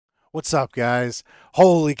What's up, guys?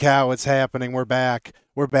 Holy cow, it's happening. We're back.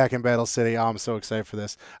 We're back in Battle City. Oh, I'm so excited for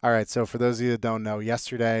this. All right, so for those of you that don't know,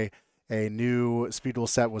 yesterday a new Speed Duel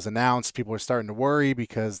set was announced. People are starting to worry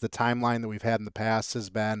because the timeline that we've had in the past has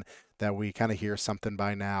been that we kind of hear something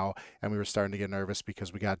by now, and we were starting to get nervous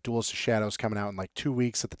because we got Duels to Shadows coming out in like 2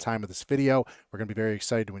 weeks at the time of this video. We're going to be very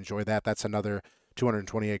excited to enjoy that. That's another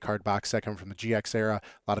 228 card box set coming from the GX era.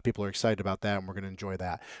 A lot of people are excited about that, and we're going to enjoy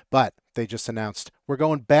that. But they just announced we're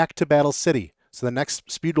going back to Battle City. So the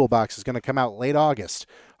next Speed Duel box is going to come out late August,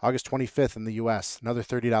 August 25th in the US, another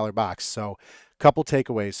 $30 box. So a couple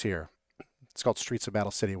takeaways here. It's called Streets of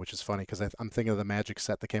Battle City, which is funny because I'm thinking of the Magic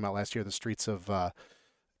set that came out last year, the Streets of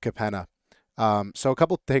Capenna. So a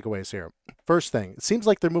couple takeaways here. First thing, it seems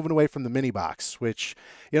like they're moving away from the mini box, which,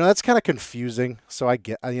 that's kind of confusing. So I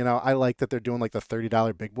get, I like that they're doing like the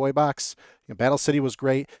 $30 big boy box. Battle City was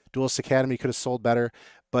great. Duelist Academy could have sold better,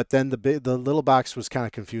 but then the little box was kind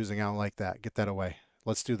of confusing. I don't like that. Get that away.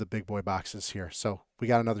 Let's do the big boy boxes here. So we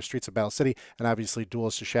got another Streets of Battle City, and obviously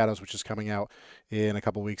Duelist to Shadows, which is coming out in a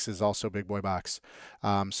couple weeks, is also big boy box.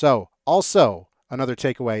 So also another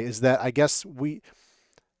takeaway is that I guess we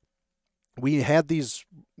had these,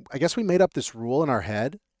 I guess we made up this rule in our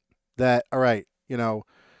head that, all right, the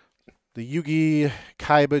Yugi,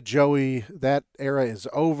 Kaiba, Joey, that era is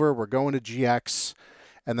over. We're going to GX,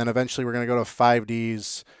 and then eventually we're going to go to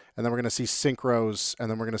 5Ds, and then we're going to see Synchros, and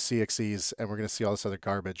then we're going to see XEs, and we're going to see all this other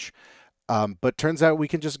garbage. But turns out we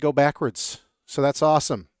can just go backwards. So that's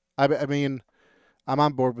awesome. I mean, I'm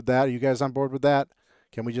on board with that. Are you guys on board with that?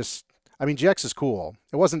 Can we just I mean, GX is cool.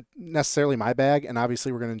 It wasn't necessarily my bag, and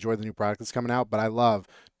obviously we're going to enjoy the new product that's coming out, but I love,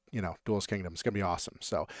 Duelist Kingdom. It's going to be awesome.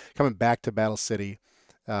 So coming back to Battle City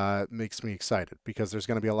makes me excited because there's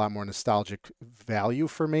going to be a lot more nostalgic value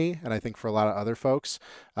for me, and I think for a lot of other folks.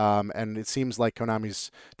 And it seems like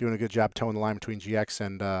Konami's doing a good job towing the line between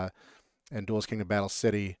GX and Duelist Kingdom Battle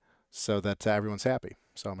City so that everyone's happy.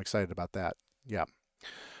 So I'm excited about that. Yeah.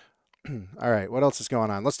 All right, what else is going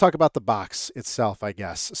on? Let's talk about the box itself, I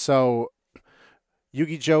guess. So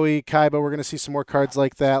Yugi, Joey, Kaiba, we're going to see some more cards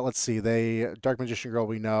like that. Let's see. Dark Magician Girl,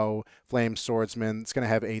 we know. Flame Swordsman. It's going to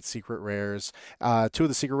have 8 secret rares. Two of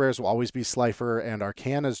the secret rares will always be Slifer and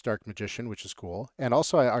Arcana's Dark Magician, which is cool. And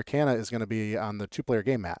also, Arcana is going to be on the 2-player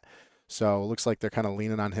game mat. So it looks like they're kind of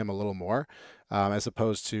leaning on him a little more, as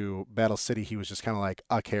opposed to Battle City. He was just kind of like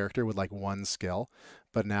a character with like one skill,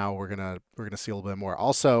 but now we're gonna see a little bit more.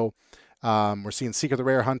 Also, we're seeing Seeker the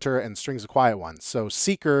Rare Hunter and Strings of Quiet Ones. So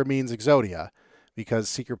Seeker means Exodia because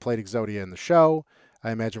Seeker played Exodia in the show.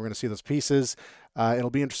 I imagine we're going to see those pieces. It'll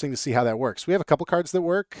be interesting to see how that works. We have a couple cards that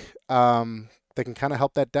work. That can kind of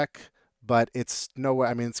help that deck, but it's no way.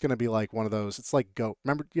 I mean, it's going to be like one of those. It's like Goat.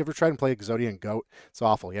 Remember, you ever tried to play Exodia and Goat? It's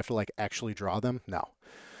awful. You have to like actually draw them. No,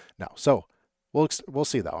 no. So we'll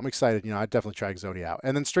see though. I'm excited. I'd definitely try Exodia out.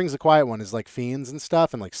 And then Strings the Quiet One is like fiends and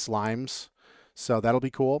stuff and like slimes. So that'll be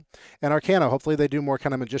cool. And Arcana, hopefully they do more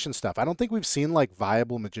kind of magician stuff. I don't think we've seen like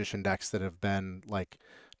viable magician decks that have been like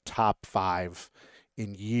top 5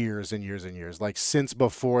 in years and years and years, like since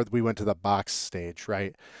before we went to the box stage,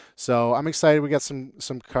 right? So I'm excited. We got some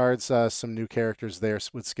cards, some new characters there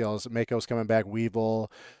with skills. Mako's coming back. Weevil,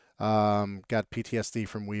 got PTSD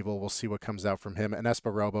from Weevil. We'll see what comes out from him. And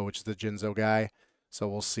Esparobo, which is the Jinzo guy. So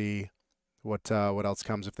we'll see what else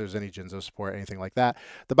comes if there's any Jinzo support, anything like that.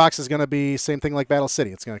 The box is going to be same thing like Battle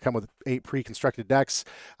City. It's going to come with 8 pre-constructed decks.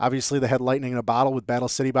 Obviously, they had Lightning in a Bottle with Battle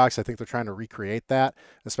City box. I think they're trying to recreate that,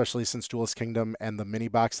 especially since Duelist Kingdom and the mini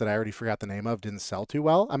box that I already forgot the name of didn't sell too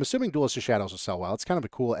well. I'm assuming Duelist to Shadows will sell well. It's kind of a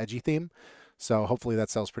cool, edgy theme. So hopefully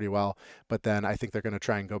that sells pretty well. But then I think they're going to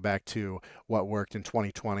try and go back to what worked in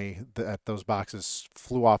 2020. That those boxes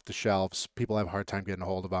flew off the shelves. People have a hard time getting a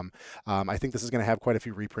hold of them. I think this is going to have quite a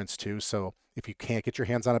few reprints too. So if you can't get your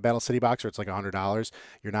hands on a Battle City box or it's like $100,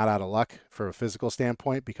 you're not out of luck for a physical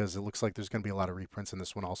standpoint because it looks like there's going to be a lot of reprints in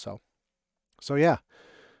this one also. So yeah,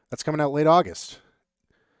 that's coming out late August.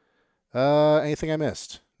 Anything I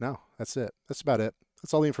missed? No, that's it. That's about it.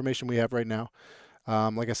 That's all the information we have right now.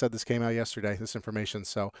 Like I said, this came out yesterday, this information.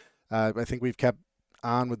 So I think we've kept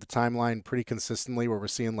on with the timeline pretty consistently where we're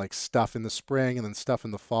seeing like stuff in the spring and then stuff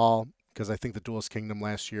in the fall because I think the Duelist Kingdom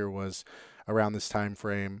last year was around this time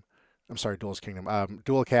frame. I'm sorry, Duelist Kingdom.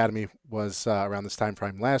 Duel Academy was around this time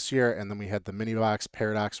frame last year, and then we had the mini box,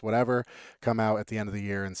 Paradox, whatever, come out at the end of the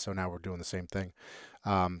year, and so now we're doing the same thing.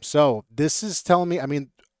 So this is telling me, I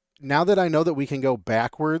mean, now that I know that we can go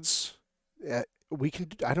backwards, we can.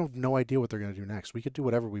 I don't no idea what they're going to do next. We could do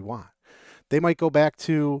whatever we want. They might go back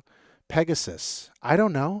to Pegasus. I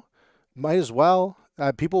don't know. Might as well.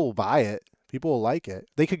 People will buy it. People will like it.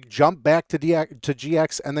 They could jump back to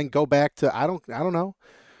GX and then go back to I don't know.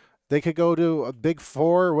 They could go to a big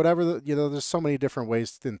four or whatever. There's so many different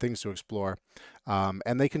ways and things to explore.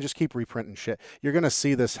 And they can just keep reprinting shit. You're going to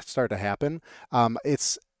see this start to happen.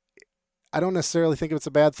 It's I don't necessarily think it's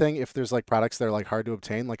a bad thing if there's like products that are like hard to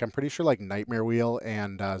obtain. Like I'm pretty sure like Nightmare Wheel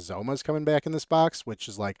and Zoma's coming back in this box, which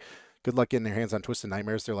is like good luck getting your hands on Twisted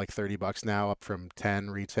Nightmares. They're like $30 now, up from 10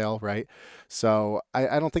 retail, right? So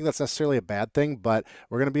I don't think that's necessarily a bad thing, but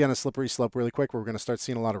we're going to be on a slippery slope really quick. We're going to start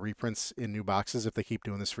seeing a lot of reprints in new boxes if they keep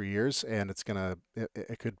doing this for years, and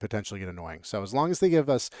it could potentially get annoying. So as long as they give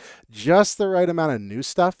us just the right amount of new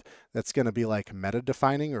stuff that's going to be like meta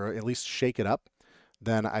defining or at least shake it up,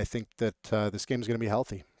 then I think that this game is going to be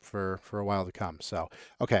healthy for a while to come. So,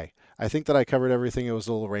 okay, I think that I covered everything. It was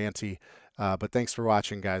a little ranty, but thanks for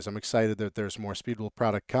watching, guys. I'm excited that there's more Speedwheel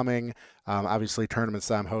product coming. Obviously, tournaments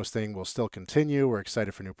that I'm hosting will still continue. We're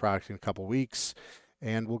excited for new product in a couple weeks,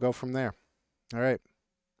 and we'll go from there. All right,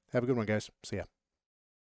 have a good one, guys. See ya.